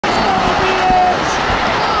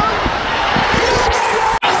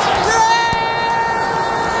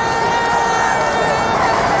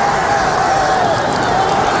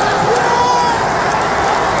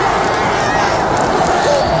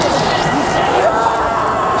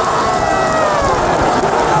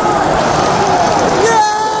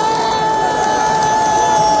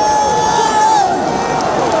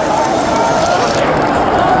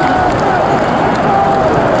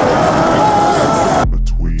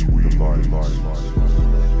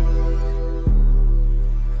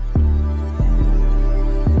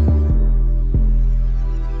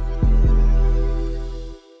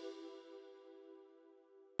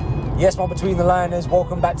Yes, my Between the Liners,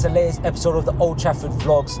 welcome back to the latest episode of the Old Trafford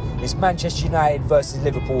vlogs. It's Manchester United versus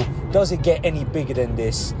Liverpool. Does it get any bigger than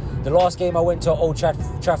this? The last game I went to at Old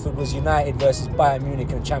Trafford was United versus Bayern Munich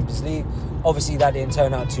in the Champions League. Obviously, that didn't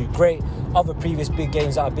turn out too great. Other previous big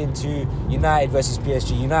games that I've been to, United versus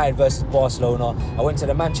PSG, United versus Barcelona. I went to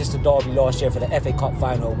the Manchester derby last year for the FA Cup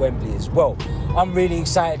final at Wembley as well. I'm really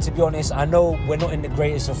excited, to be honest. I know we're not in the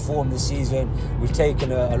greatest of form this season. We've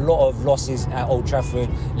taken a lot of losses at Old Trafford.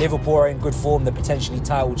 Liverpool are in good form. They're potentially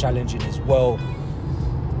title challenging as well.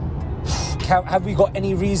 Have we got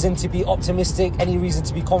any reason to be optimistic? Any reason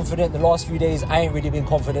to be confident? The last few days, I ain't really been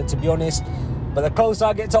confident, to be honest. But the closer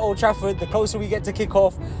I get to Old Trafford, the closer we get to kick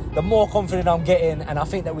off, the more confident I'm getting. And I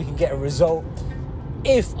think that we can get a result.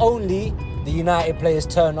 If only the United players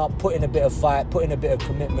turn up, put in a bit of fight, put in a bit of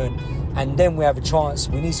commitment, and then we have a chance.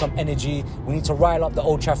 We need some energy. We need to rile up the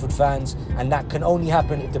Old Trafford fans. And that can only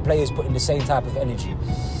happen if the players put in the same type of energy.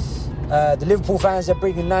 The Liverpool fans, they're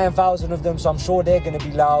bringing 9,000 of them, so I'm sure they're going to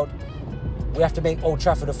be loud. We have to make Old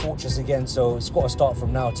Trafford a fortress again, so it's got to start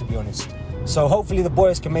from now, to be honest. So hopefully the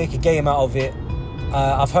boys can make a game out of it.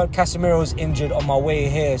 I've heard Casemiro's injured on my way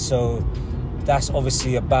here, so that's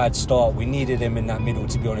obviously a bad start. We needed him in that middle,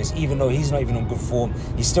 to be honest. Even though he's not even on good form,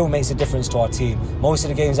 he still makes a difference to our team. Most of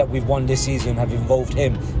the games that we've won this season have involved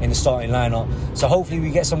him in the starting lineup. So hopefully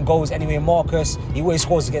we get some goals anyway. Marcus, he always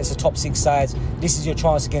scores against the top 6 sides. This is your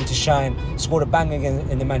chance again to shine. Scored a bang again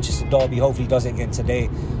in the Manchester derby. Hopefully he does it again today.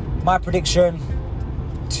 My prediction,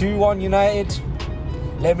 2-1 United.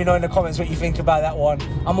 Let me know in the comments what you think about that one.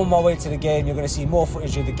 I'm on my way to the game. You're going to see more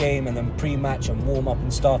footage of the game and then pre-match and warm-up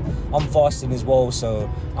and stuff. I'm fasting as well, so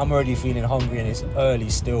I'm already feeling hungry and it's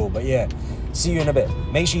early still. But yeah, see you in a bit.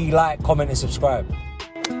 Make sure you like, comment and subscribe.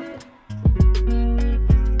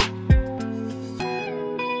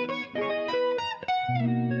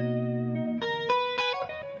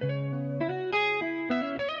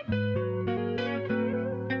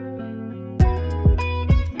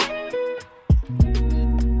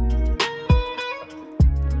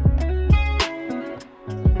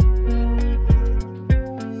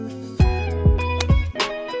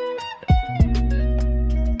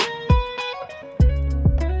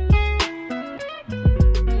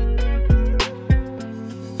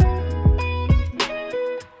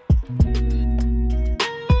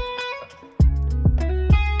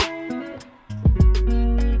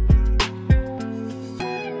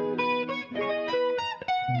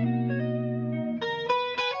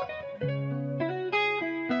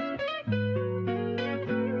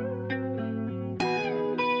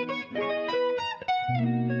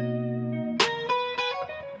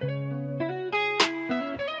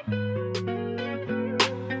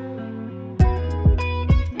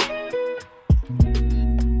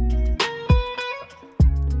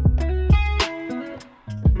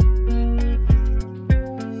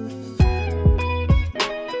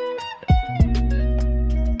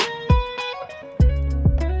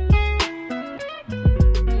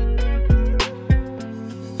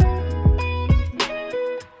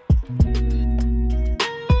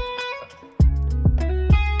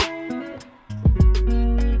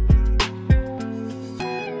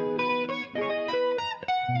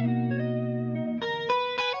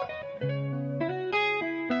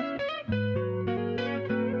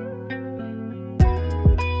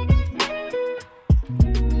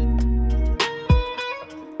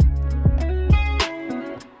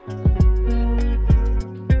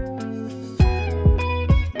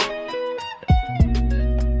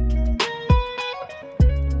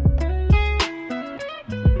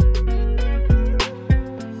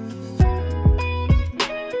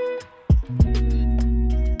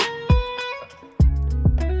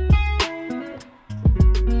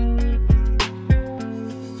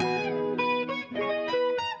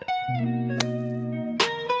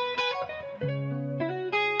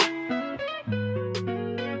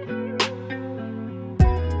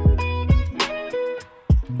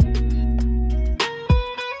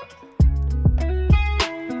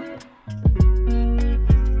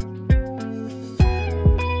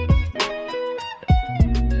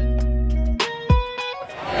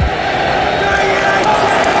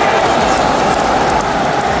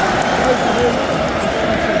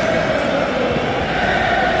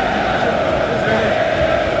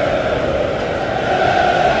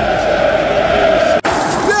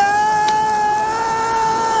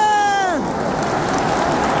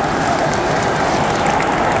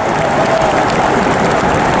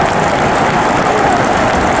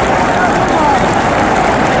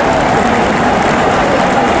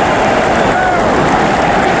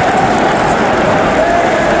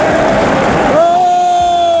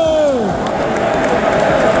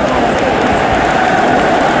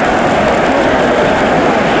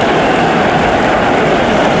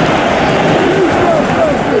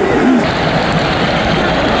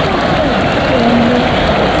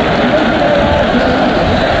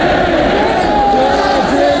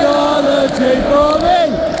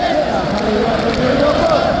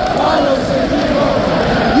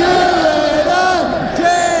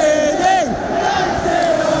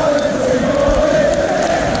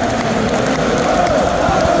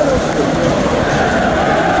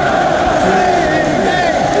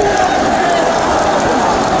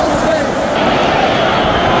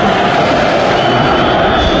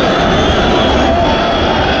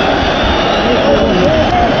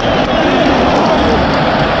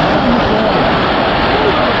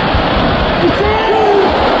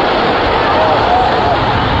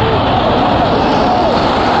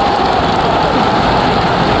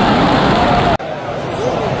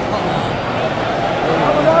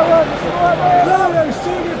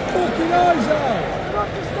 not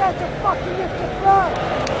just there to fucking lift the flag.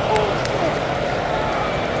 Bullshit.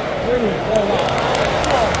 Brilliant. Well done.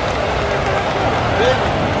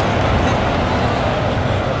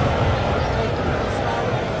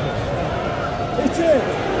 Hit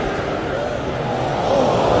it.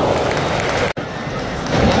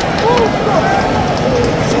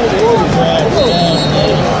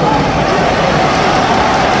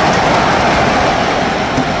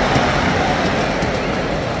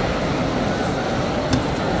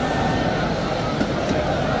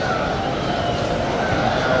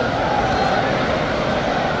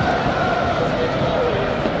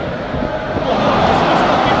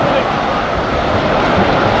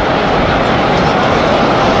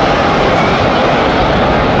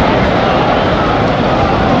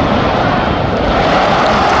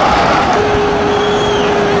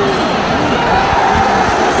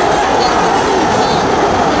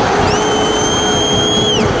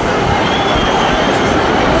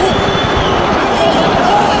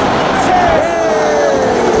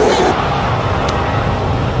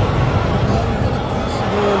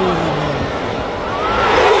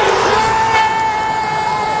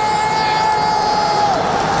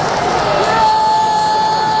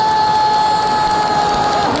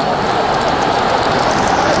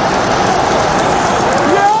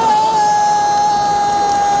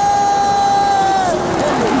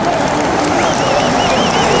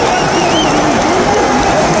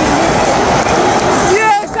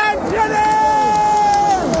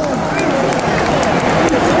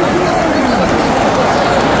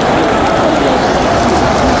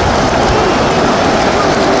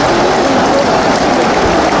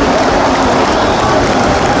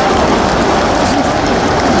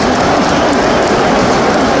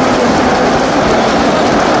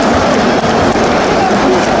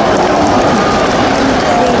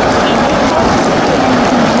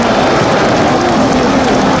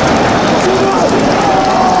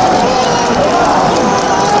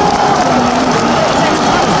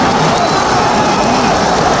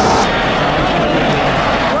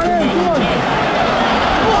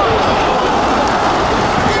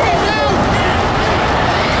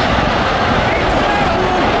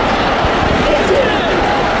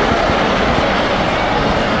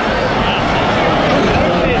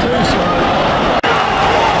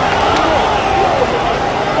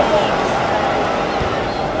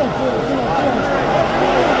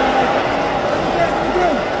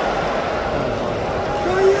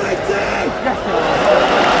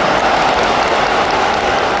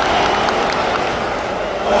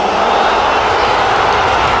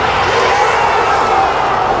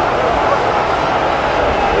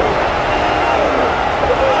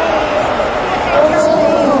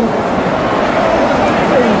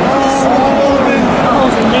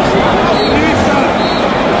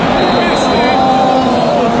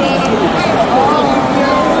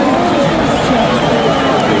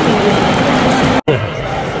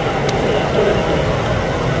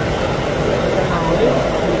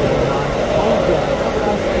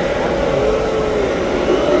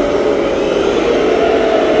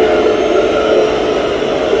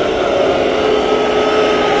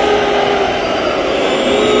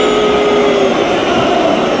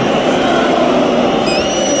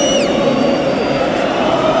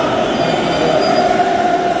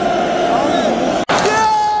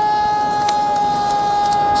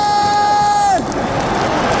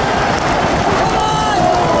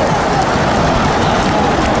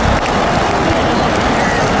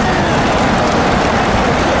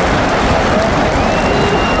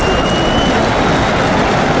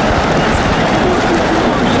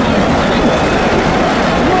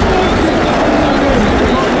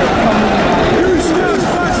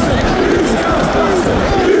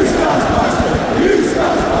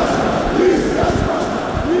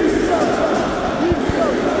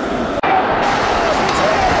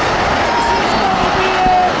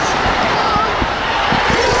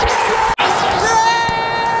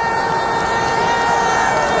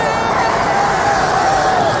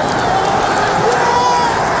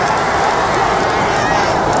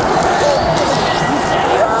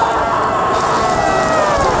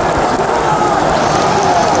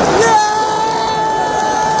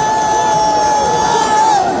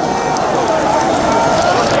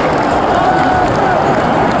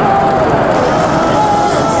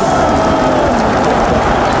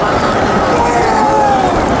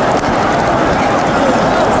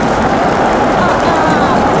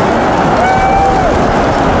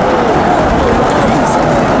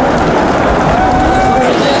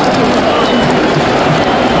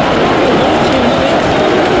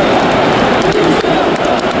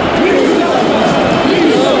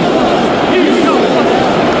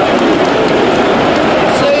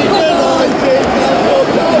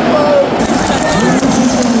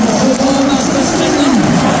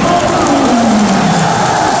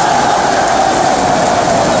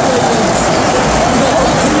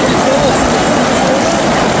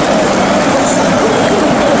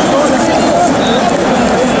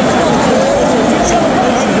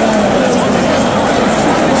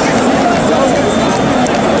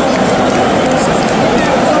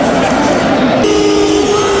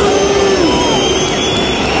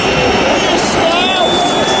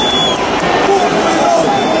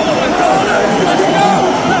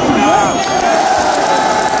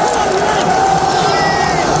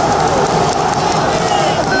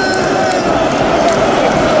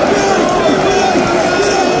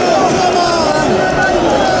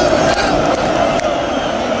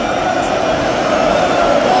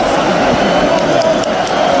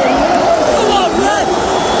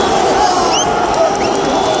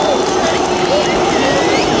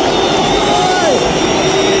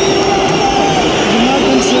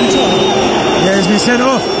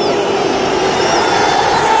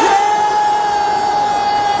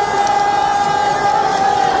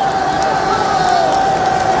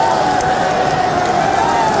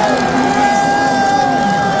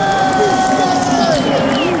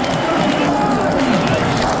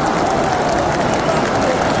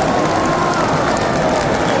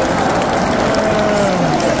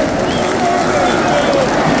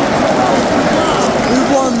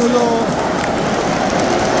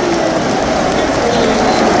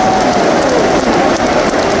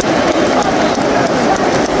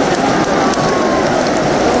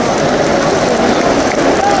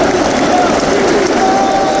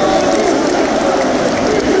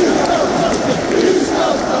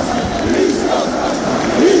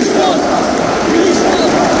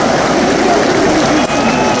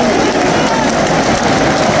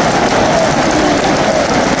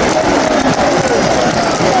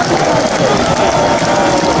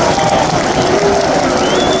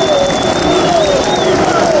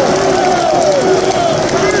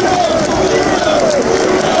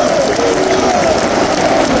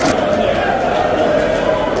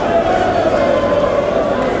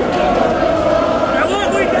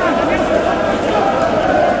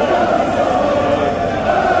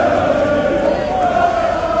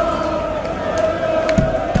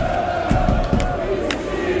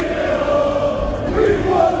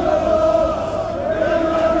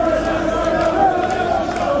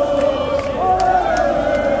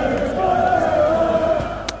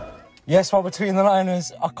 Guess what, between the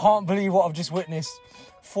liners, I can't believe what I've just witnessed.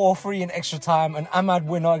 4-3 in extra time, an Ahmad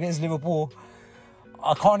winner against Liverpool.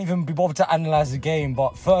 I can't even be bothered to analyse the game,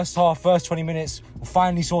 but first half, first 20 minutes, we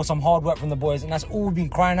finally saw some hard work from the boys, and that's all we've been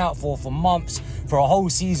crying out for months, for a whole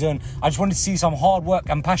season. I just wanted to see some hard work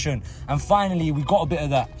and passion, and finally we got a bit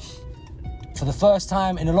of that. For the first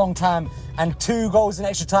time in a long time, and 2 goals in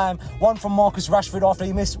extra time. One from Marcus Rashford after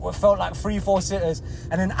he missed what felt like 3-4 sitters,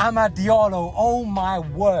 and then Amad Diallo, oh my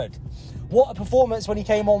word. What a performance when he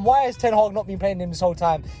came on. Why has Ten Hag not been playing him this whole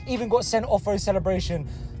time? Even got sent off for his celebration.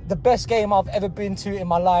 The best game I've ever been to in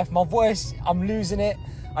my life. My voice, I'm losing it.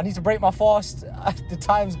 I need to break my fast. The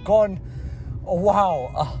time's gone. Oh,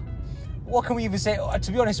 wow. What can we even say?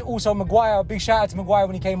 To be honest, also Maguire, big shout out to Maguire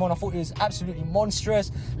when he came on. I thought he was absolutely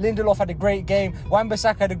monstrous. Lindelof had a great game.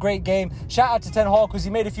 Wan-Bissaka had a great game. Shout out to Ten Hag because he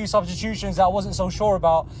made a few substitutions that I wasn't so sure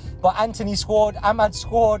about. But Antony scored, Ahmad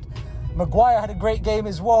scored. Maguire had a great game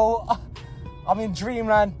as well. I'm in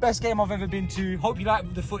dreamland. Best game I've ever been to. Hope you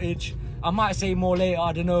like the footage. I might say more later,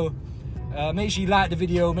 I don't know. Make sure you like the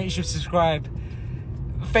video, make sure you subscribe.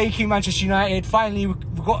 Thank you, Manchester United. Finally,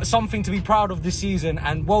 we've got something to be proud of this season,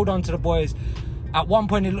 and well done to the boys. At one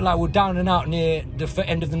point, it looked like we're down and out near the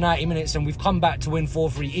end of the 90 minutes, and we've come back to win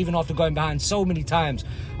 4-3, even after going behind so many times.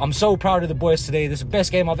 I'm so proud of the boys today. This is the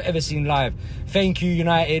best game I've ever seen live. Thank you,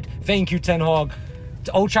 United. Thank you, Ten Hag.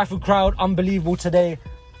 The Old Trafford crowd, unbelievable today.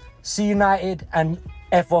 See United and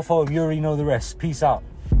F off home. You already know the rest. Peace out.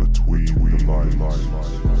 Between the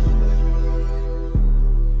lines.